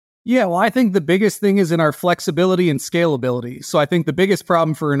Yeah, well, I think the biggest thing is in our flexibility and scalability. So I think the biggest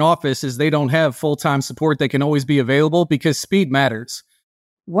problem for an office is they don't have full-time support that can always be available because speed matters.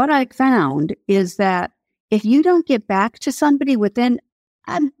 What I found is that if you don't get back to somebody within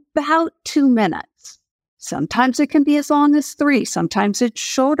about 2 minutes, sometimes it can be as long as 3, sometimes it's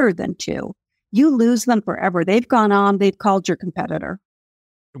shorter than 2, you lose them forever. They've gone on, they've called your competitor.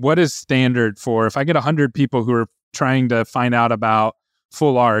 What is standard for if I get 100 people who are trying to find out about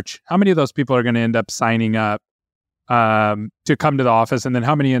Full Arch, how many of those people are going to end up signing up to come to the office? And then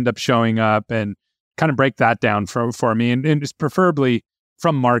how many end up showing up, and kind of break that down for me? And just preferably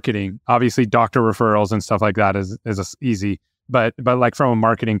from marketing. Obviously, doctor referrals and stuff like that is easy. But like from a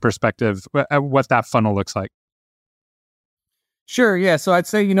marketing perspective, what that funnel looks like. Sure, yeah. So I'd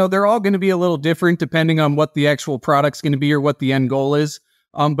say, they're all going to be a little different depending on what the actual product's going to be or what the end goal is.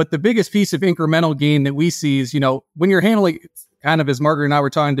 But the biggest piece of incremental gain that we see is, when you're handling, kind of as Margaret and I were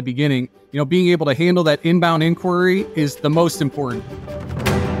talking at the beginning, being able to handle that inbound inquiry is the most important.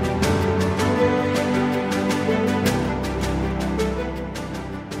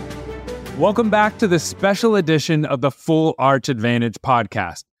 Welcome back to the special edition of the Full Arch Advantage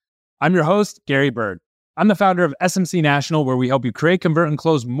podcast. I'm your host, Gary Bird. I'm the founder of SMC National, where we help you create, convert, and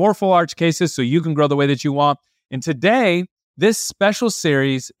close more full arch cases so you can grow the way that you want. And today, this special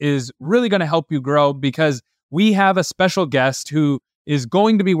series is really going to help you grow because we have a special guest who is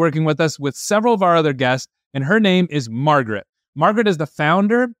going to be working with us with several of our other guests, and her name is Margaret. Margaret is the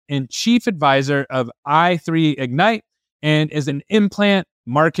founder and chief advisor of i3 Ignite and is an implant,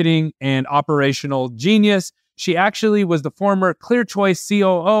 marketing, and operational genius. She actually was the former Clear Choice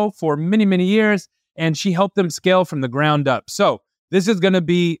COO for many, many years, and she helped them scale from the ground up. So this is going to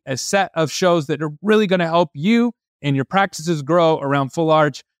be a set of shows that are really going to help you and your practices grow around Full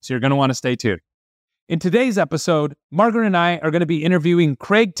Arch, so you're going to want to stay tuned. In today's episode, Margaret and I are going to be interviewing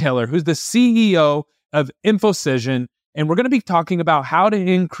Craig Taylor, who's the CEO of InfoCision, and we're going to be talking about how to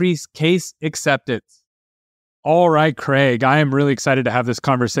increase case acceptance. All right, Craig, I am really excited to have this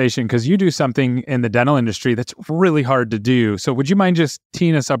conversation because you do something in the dental industry that's really hard to do. So would you mind just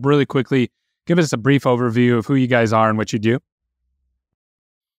teeing us up really quickly, give us a brief overview of who you guys are and what you do?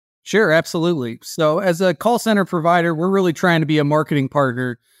 Sure, absolutely. So as a call center provider, we're really trying to be a marketing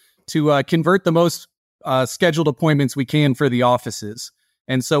partner to convert the most scheduled appointments we can for the offices.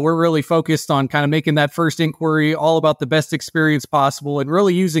 And so we're really focused on kind of making that first inquiry all about the best experience possible and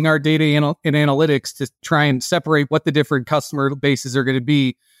really using our data and analytics to try and separate what the different customer bases are going to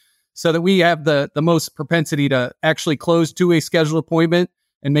be so that we have the most propensity to actually close to a scheduled appointment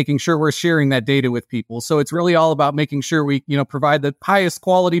and making sure we're sharing that data with people. So it's really all about making sure we, provide the highest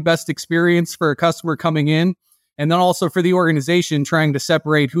quality, best experience for a customer coming in. And then also for the organization, trying to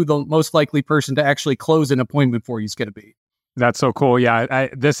separate who the most likely person to actually close an appointment for you is going to be. That's so cool. Yeah,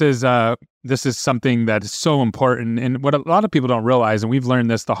 this is something that is so important. And what a lot of people don't realize, and we've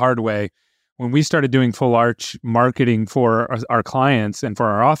learned this the hard way, when we started doing Full Arch marketing for our clients and for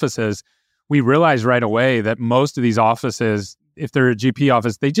our offices, we realized right away that most of these offices, if they're a GP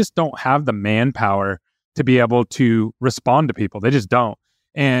office, they just don't have the manpower to be able to respond to people. They just don't.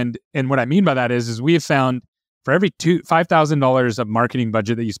 And what I mean by that is we have found for every $5,000 of marketing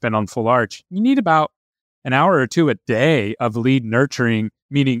budget that you spend on Full Arch, you need about an hour or two a day of lead nurturing,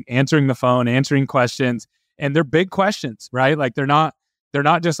 meaning answering the phone, answering questions, and they're big questions, right? Like they're not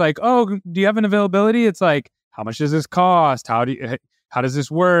just like, oh, do you have an availability? It's like, how much does this cost? How does this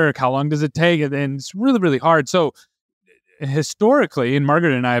work? How long does it take? And it's really, really hard. So historically, and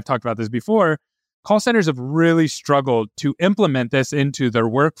Margaret and I have talked about this before, call centers have really struggled to implement this into their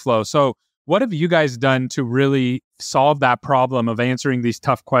workflow. So what have you guys done to really solve that problem of answering these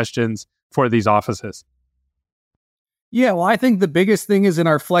tough questions for these offices? Yeah, well, I think the biggest thing is in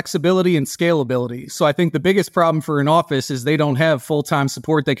our flexibility and scalability. So I think the biggest problem for an office is they don't have full-time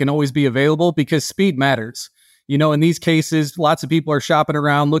support that can always be available because speed matters. In these cases, lots of people are shopping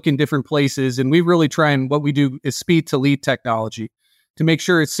around, looking different places, and we really try and what we do is speed to lead technology to make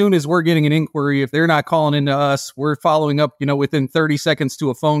sure as soon as we're getting an inquiry, if they're not calling into us, we're following up, within 30 seconds to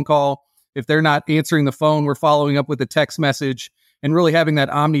a phone call. If they're not answering the phone, we're following up with a text message and really having that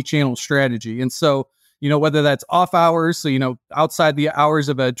omni-channel strategy. And so, whether that's off hours, so, outside the hours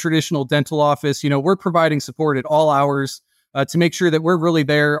of a traditional dental office, we're providing support at all hours to make sure that we're really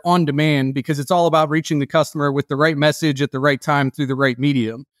there on demand because it's all about reaching the customer with the right message at the right time through the right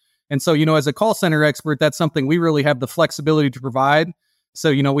medium. And so, as a call center expert, that's something we really have the flexibility to provide.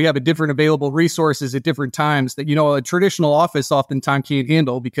 So, we have a different available resources at different times that, a traditional office oftentimes can't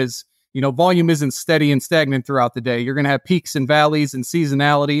handle because volume isn't steady and stagnant throughout the day. You're going to have peaks and valleys and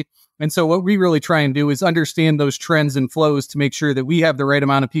seasonality. And so what we really try and do is understand those trends and flows to make sure that we have the right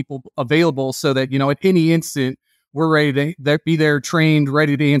amount of people available so that, at any instant, we're ready to be there, trained,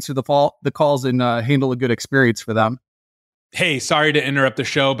 ready to answer the calls and handle a good experience for them. Hey, sorry to interrupt the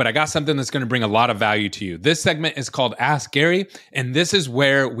show, but I got something that's going to bring a lot of value to you. This segment is called Ask Gary, and this is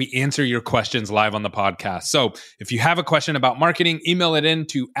where we answer your questions live on the podcast. So if you have a question about marketing, email it in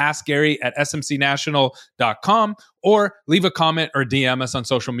to askgary@smcnational.com or leave a comment or DM us on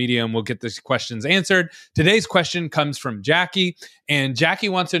social media and we'll get these questions answered. Today's question comes from Jackie, and Jackie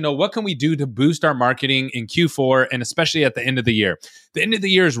wants to know, what can we do to boost our marketing in Q4 and especially at the end of the year? The end of the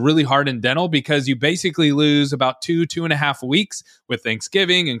year is really hard in dental because you basically lose about 2.5 weeks with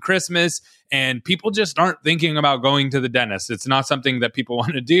Thanksgiving and Christmas, and people just aren't thinking about going to the dentist. It's not something that people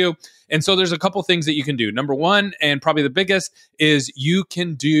want to do. And so there's a couple things that you can do. Number one, and probably the biggest, is you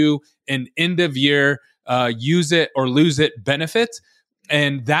can do an end of year use it or lose it benefit.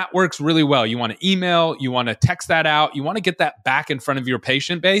 And that works really well. You want to email, you want to text that out, you want to get that back in front of your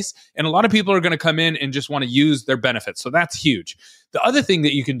patient base. And a lot of people are going to come in and just want to use their benefits. So that's huge. The other thing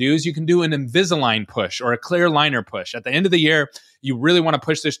that you can do is you can do an Invisalign push or a clear liner push. At the end of the year, you really want to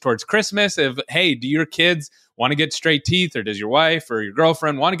push this towards Christmas. If, hey, do your kids want to get straight teeth, or does your wife or your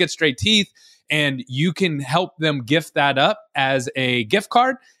girlfriend want to get straight teeth? And you can help them gift that up as a gift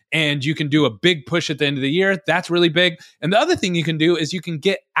card. And you can do a big push at the end of the year. That's really big. And the other thing you can do is you can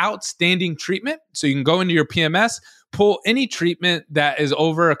get outstanding treatment. So you can go into your PMS, pull any treatment that is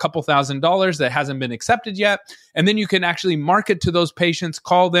over a couple $1,000s that hasn't been accepted yet. And then you can actually market to those patients,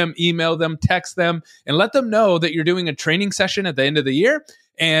 call them, email them, text them, and let them know that you're doing a training session at the end of the year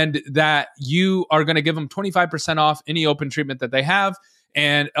and that you are going to give them 25% off any open treatment that they have,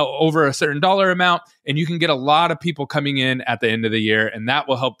 and over a certain dollar amount, and you can get a lot of people coming in at the end of the year, and that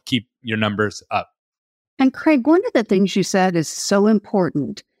will help keep your numbers up. And Craig, one of the things you said is so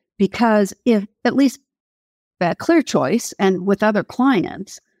important, because if, at least at Clear Choice and with other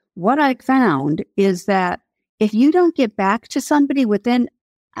clients, what I found is that if you don't get back to somebody within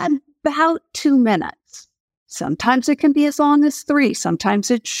about 2 minutes, sometimes it can be as long as 3,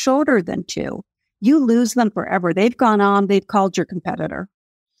 sometimes it's shorter than 2. You lose them forever. They've gone on, they've called your competitor.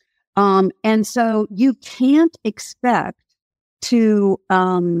 And so you can't expect to,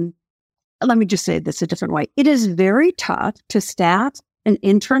 let me just say this a different way. It is very tough to staff an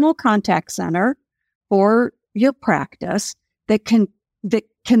internal contact center for your practice that can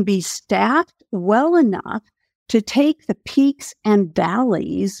be staffed well enough to take the peaks and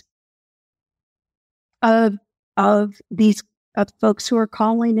valleys of folks who are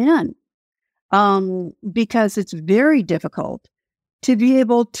calling in. Because it's very difficult to be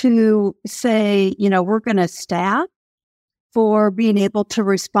able to say, we're going to staff for being able to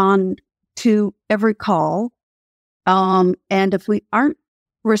respond to every call. And if we aren't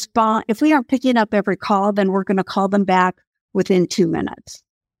picking up every call, then we're going to call them back within 2 minutes.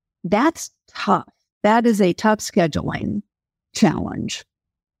 That's tough. That is a tough scheduling challenge.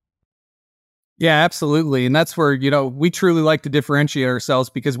 Yeah, absolutely. And that's where, we truly like to differentiate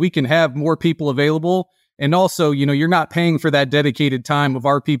ourselves, because we can have more people available. And also, you're not paying for that dedicated time of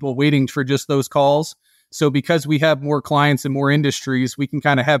our people waiting for just those calls. So because we have more clients and more industries, we can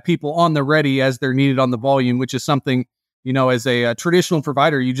kind of have people on the ready as they're needed on the volume, which is something, as a traditional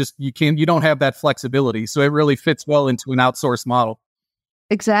provider, you don't have that flexibility. So it really fits well into an outsourced model.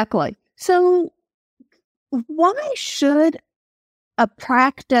 Exactly. So why should a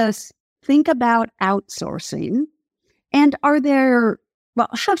practice think about outsourcing? And how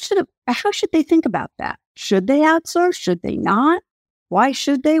should they think about that? Should they outsource? Should they not? Why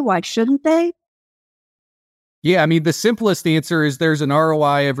should they? Why shouldn't they? Yeah, the simplest answer is there's an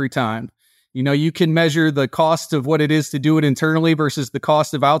ROI every time. You can measure the cost of what it is to do it internally versus the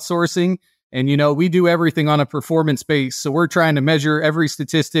cost of outsourcing. And, we do everything on a performance base. So we're trying to measure every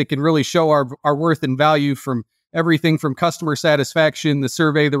statistic and really show our worth and value from everything from customer satisfaction, the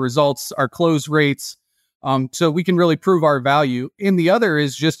survey, the results, our close rates. So we can really prove our value. And the other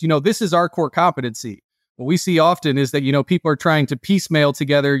is just, this is our core competency. What we see often is that, people are trying to piecemeal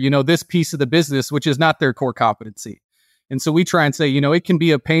together, this piece of the business, which is not their core competency. And so we try and say, it can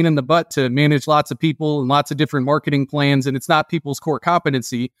be a pain in the butt to manage lots of people and lots of different marketing plans, and it's not people's core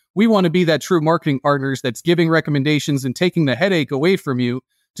competency. We want to be that true marketing partners that's giving recommendations and taking the headache away from you,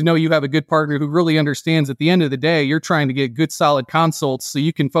 to know you have a good partner who really understands at the end of the day, you're trying to get good, solid consults so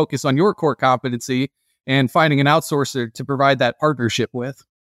you can focus on your core competency and finding an outsourcer to provide that partnership with.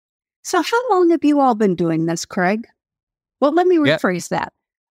 So how long have you all been doing this, Craig? Well, let me rephrase that.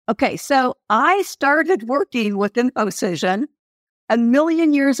 Okay, so I started working with Infocision a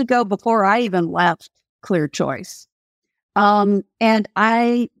million years ago before I even left Clear Choice. And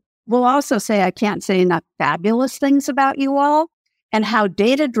I will also say I can't say enough fabulous things about you all and how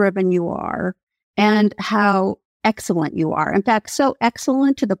data-driven you are and how excellent you are. In fact, so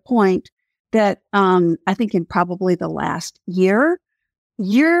excellent to the point that I think in probably the last year,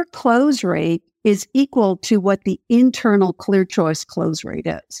 your close rate is equal to what the internal Clear Choice close rate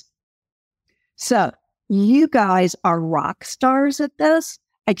is. So you guys are rock stars at this.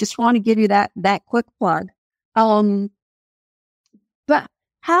 I just want to give you that quick plug. But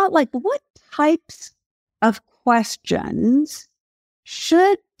what types of questions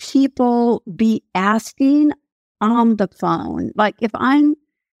should people be asking on the phone? Like if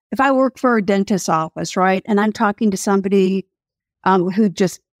I work for a dentist's office, right, and I'm talking to somebody who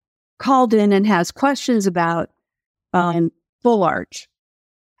just called in and has questions about full arch,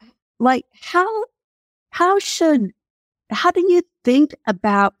 like how do you think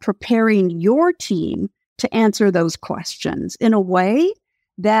about preparing your team to answer those questions in a way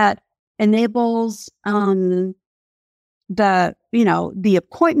that enables the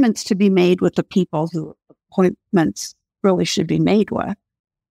appointments to be made with the people who appointments really should be made with?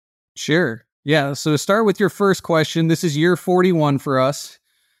 Sure. Yeah. So to start with your first question, this is year 41 for us.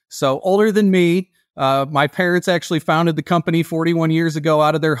 So older than me. My parents actually founded the company 41 years ago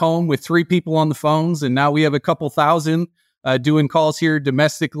out of their home with 3 people on the phones. And now we have a couple thousand doing calls here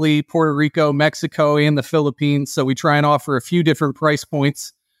domestically, Puerto Rico, Mexico, and the Philippines. So we try and offer a few different price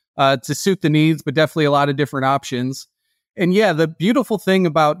points to suit the needs, but definitely a lot of different options. And yeah, the beautiful thing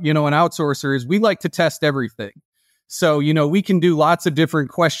about, an outsourcer is we like to test everything. So, we can do lots of different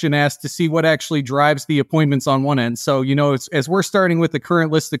question asks to see what actually drives the appointments on one end. So, as we're starting with the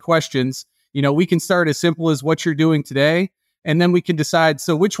current list of questions, we can start as simple as what you're doing today, and then we can decide,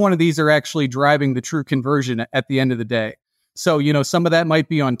 so which one of these are actually driving the true conversion at the end of the day. So, some of that might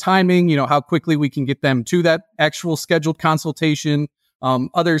be on timing, how quickly we can get them to that actual scheduled consultation.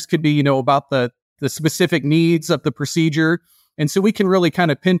 Others could be, about the specific needs of the procedure. And so we can really kind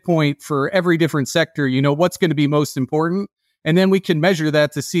of pinpoint for every different sector, what's going to be most important. And then we can measure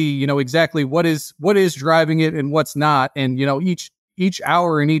that to see, exactly what is driving it and what's not. And, each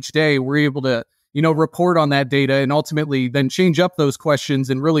hour and each day, we're able to, report on that data and ultimately then change up those questions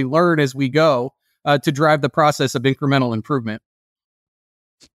and really learn as we go to drive the process of incremental improvement.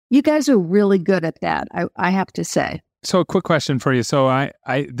 You guys are really good at that, I have to say. So a quick question for you. So I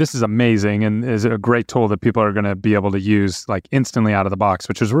this is amazing and is a great tool that people are going to be able to use like instantly out of the box,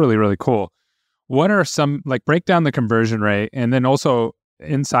 which is really, really cool. What are some, break down the conversion rate, and then also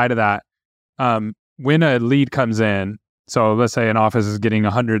inside of that, when a lead comes in, so let's say an office is getting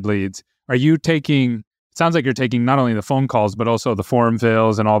 100 leads, are you taking, it sounds like you're taking not only the phone calls, but also the form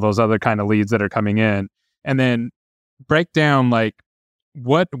fills and all those other kind of leads that are coming in, and then break down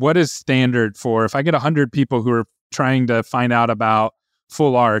what is standard for, if I get 100 people who are trying to find out about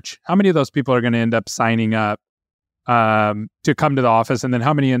full arch, how many of those people are going to end up signing up to come to the office, and then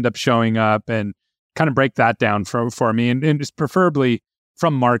how many end up showing up, and kind of break that down for me, and just preferably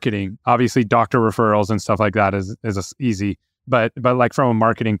from marketing. Obviously, doctor referrals and stuff like that is easy, but from a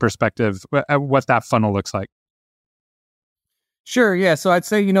marketing perspective, what that funnel looks like. Sure. Yeah. So I'd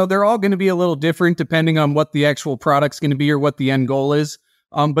say, they're all going to be a little different depending on what the actual product's going to be or what the end goal is.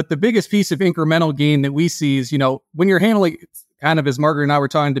 But the biggest piece of incremental gain that we see is, when you're handling, kind of as Margaret and I were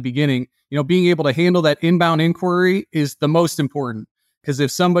talking at the beginning, being able to handle that inbound inquiry is the most important. Because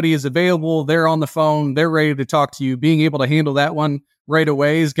if somebody is available, they're on the phone, they're ready to talk to you, being able to handle that one right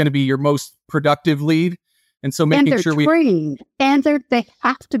away is going to be your most productive lead. And so making sure we trained, and they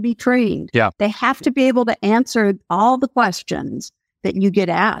have to be trained. Yeah. They have to be able to answer all the questions that you get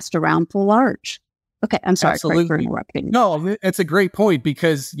asked around full arch. Okay, I'm sorry for interrupting. No, it's a great point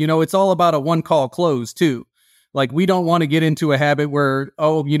because, it's all about a one-call close too. Like, we don't want to get into a habit where,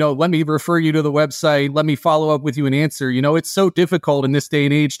 let me refer you to the website, let me follow up with you and answer. It's so difficult in this day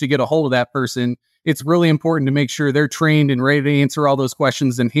and age to get a hold of that person. It's really important to make sure they're trained and ready to answer all those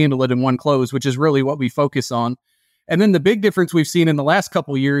questions and handle it in one close, which is really what we focus on. And then the big difference we've seen in the last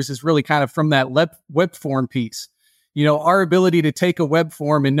couple of years is really kind of from that web form piece. Our ability to take a web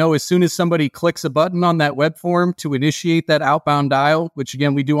form and know as soon as somebody clicks a button on that web form to initiate that outbound dial, which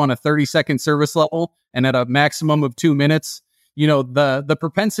again, we do on a 30-second service level and at a maximum of 2 minutes, the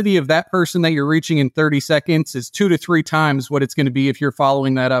propensity of that person that you're reaching in 30 seconds is 2 to 3 times what it's going to be if you're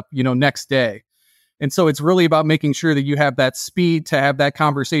following that up, next day. And so it's really about making sure that you have that speed to have that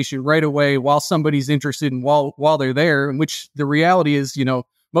conversation right away while somebody's interested and while they're there, in which the reality is,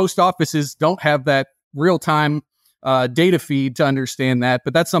 most offices don't have that real time data feed to understand that.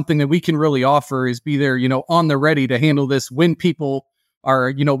 But that's something that we can really offer, is be there, on the ready to handle this when people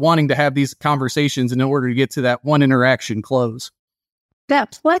are, wanting to have these conversations in order to get to that one interaction close.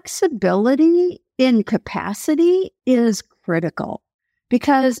 That flexibility in capacity is critical,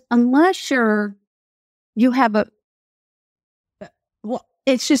 because unless you have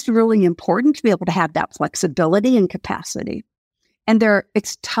it's just really important to be able to have that flexibility and capacity. And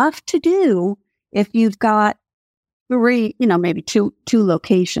it's tough to do if you've got three, maybe two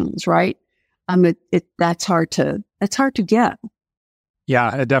locations, right? That's hard to get.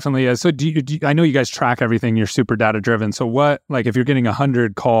 Yeah, it definitely is. So I know you guys track everything. You're super data driven. So what, like if you're getting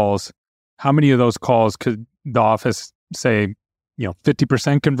 100 calls, how many of those calls could the office say,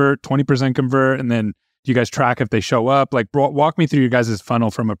 50% convert, 20% convert? And then do you guys track if they show up? Like walk me through your guys' funnel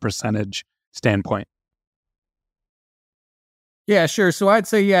from a percentage standpoint. Yeah, sure. So I'd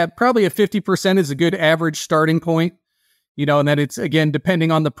say, probably a 50% is a good average starting point, and then it's, again,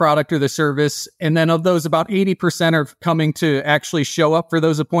 depending on the product or the service. And then of those, about 80% are coming to actually show up for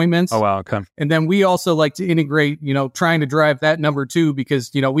those appointments. Oh, wow. Okay. And then we also like to integrate, trying to drive that number too, because,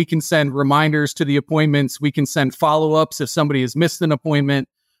 we can send reminders to the appointments. We can send follow-ups if somebody has missed an appointment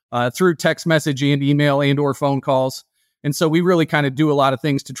through text message and email and or phone calls. And so we really kind of do a lot of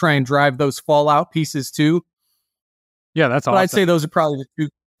things to try and drive those fallout pieces too. Yeah, that's awesome. But I'd say those are probably the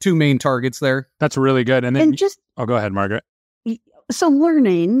two main targets there. That's really good. And then go ahead, Margaret. So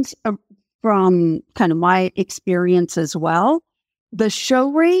learnings from kind of my experience as well, the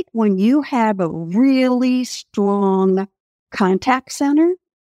show rate when you have a really strong contact center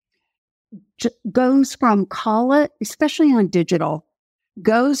goes from, call it, especially on digital,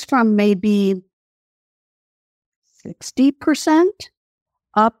 goes from maybe 60%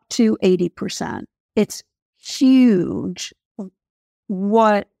 up to 80%. It's huge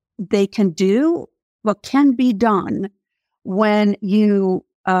what they can do, what can be done when you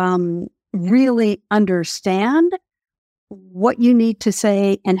really understand what you need to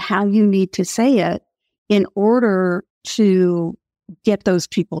say and how you need to say it in order to get those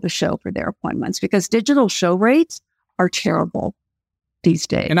people to show for their appointments, because digital show rates are terrible these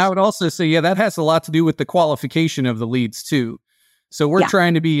days. And I would also say, that has a lot to do with the qualification of the leads too. So we're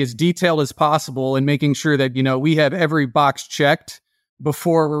trying to be as detailed as possible and making sure that, we have every box checked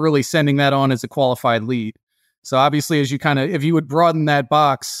before we're really sending that on as a qualified lead. So obviously, as you if you would broaden that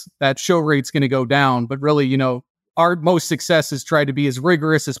box, that show rate's going to go down. But really, our most success is try to be as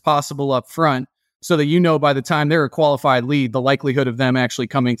rigorous as possible up front so that, by the time they're a qualified lead, the likelihood of them actually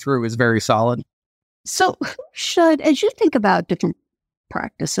coming through is very solid. So who should, as you think about different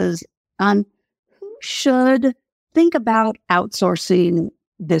practices, who should think about outsourcing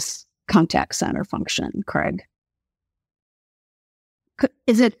this contact center function, Craig?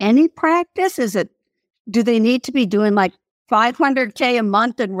 Is it any practice? Do they need to be doing like $500K a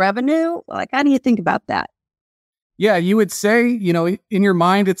month in revenue? Like, how do you think about that? Yeah, you would say, in your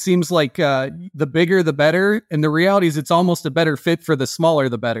mind, it seems like the bigger, the better. And the reality is it's almost a better fit for the smaller,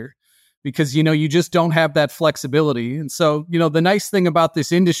 the better, because, you just don't have that flexibility. And so, the nice thing about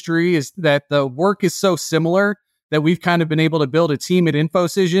this industry is that the work is so similar that we've kind of been able to build a team at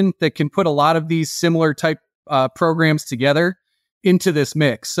InfoCision that can put a lot of these similar type programs together into this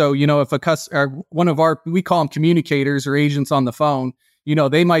mix. So, if a customer, we call them communicators or agents on the phone,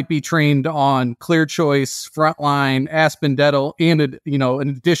 they might be trained on ClearChoice, Frontline, Aspen Dental, and, an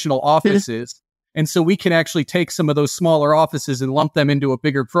additional offices. And so we can actually take some of those smaller offices and lump them into a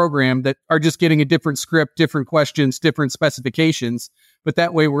bigger program that are just getting a different script, different questions, different specifications. But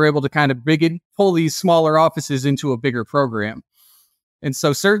that way we're able to kind of pull these smaller offices into a bigger program. And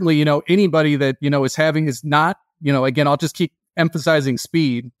so certainly, anybody that, is not, again, I'll just keep emphasizing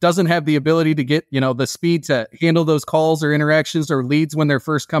speed, doesn't have the ability to get, the speed to handle those calls or interactions or leads when they're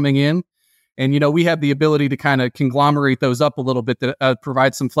first coming in. And, we have the ability to kind of conglomerate those up a little bit to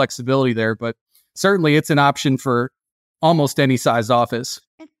provide some flexibility there. But certainly it's an option for almost any size office.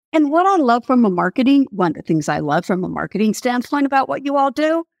 And what I love from one of the things I love from a marketing standpoint about what you all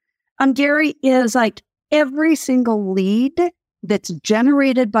do, Gary, is like every single lead that's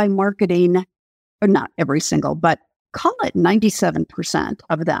generated by marketing, or not every single, but call it 97%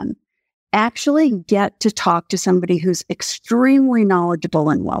 of them actually get to talk to somebody who's extremely knowledgeable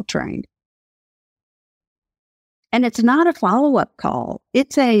and well-trained. And it's not a follow-up call.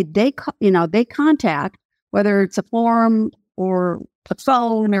 It's they contact, whether it's a forum or a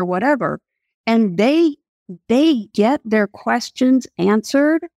phone or whatever, and they get their questions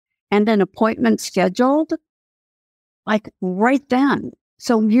answered and an appointment scheduled like right then.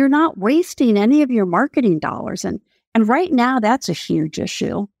 So you're not wasting any of your marketing dollars. And right now, that's a huge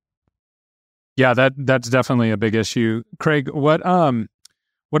issue. Yeah, that's definitely a big issue. Craig, what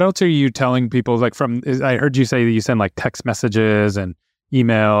else are you telling people? Like I heard you say that you send like text messages and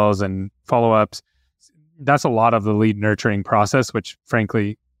emails and follow-ups. That's a lot of the lead nurturing process, which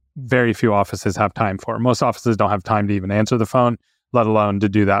frankly, very few offices have time for. Most offices don't have time to even answer the phone, let alone to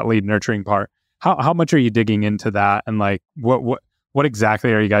do that lead nurturing part. How much are you digging into that? And like, what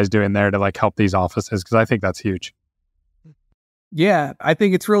exactly are you guys doing there to like help these offices? Because I think that's huge. Yeah, I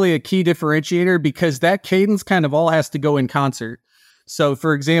think it's really a key differentiator because that cadence kind of all has to go in concert. So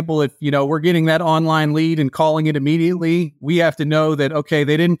for example, if, we're getting that online lead and calling it immediately, we have to know that, okay,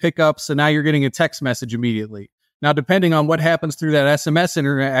 they didn't pick up. So now you're getting a text message immediately. Now, depending on what happens through that SMS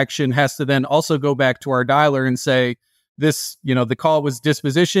interaction has to then also go back to our dialer and say this, the call was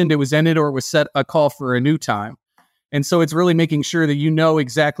dispositioned, it was ended, or it was set a call for a new time. And so it's really making sure that you know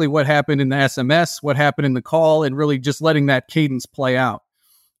exactly what happened in the SMS, what happened in the call, and really just letting that cadence play out.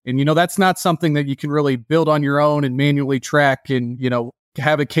 And, that's not something that you can really build on your own and manually track and,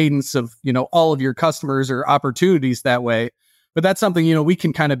 have a cadence of, all of your customers or opportunities that way. But that's something, we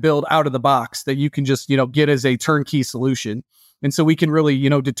can kind of build out of the box that you can just, get as a turnkey solution. And so we can really,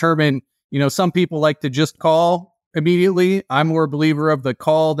 determine, some people like to just call immediately. I'm more a believer of the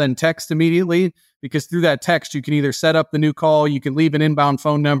call then text immediately, because through that text, you can either set up the new call, you can leave an inbound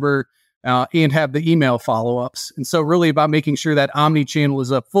phone number, and have the email follow-ups. And so really about making sure that omni-channel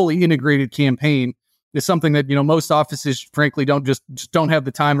is a fully integrated campaign is something that, most offices, frankly, don't have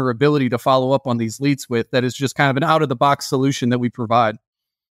the time or ability to follow up on these leads with. That is just kind of an out-of-the-box solution that we provide.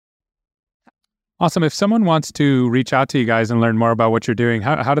 Awesome. If someone wants to reach out to you guys and learn more about what you're doing,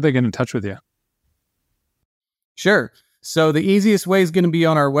 how do they get in touch with you? Sure. So the easiest way is going to be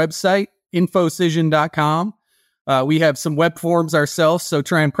on our website, infocision.com. We have some web forms ourselves, so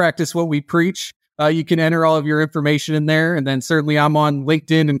try and practice what we preach. You can enter all of your information in there. And then certainly I'm on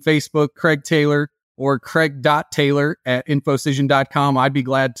LinkedIn and Facebook, Craig Taylor, or craig.taylor@infocision.com. I'd be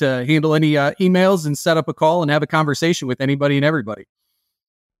glad to handle any emails and set up a call and have a conversation with anybody and everybody.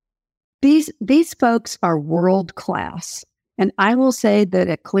 These folks are world class. And I will say that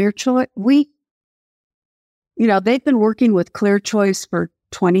at ClearChoice, they've been working with ClearChoice for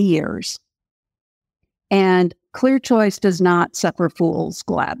 20 years. And ClearChoice does not suffer fools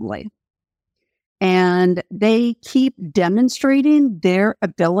gladly. And they keep demonstrating their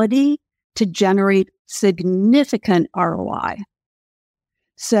ability to generate significant ROI.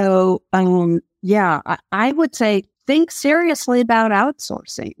 So, I would say think seriously about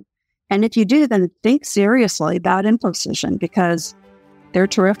outsourcing. And if you do, then think seriously about InfoCision because they're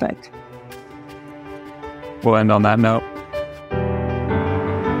terrific. We'll end on that note.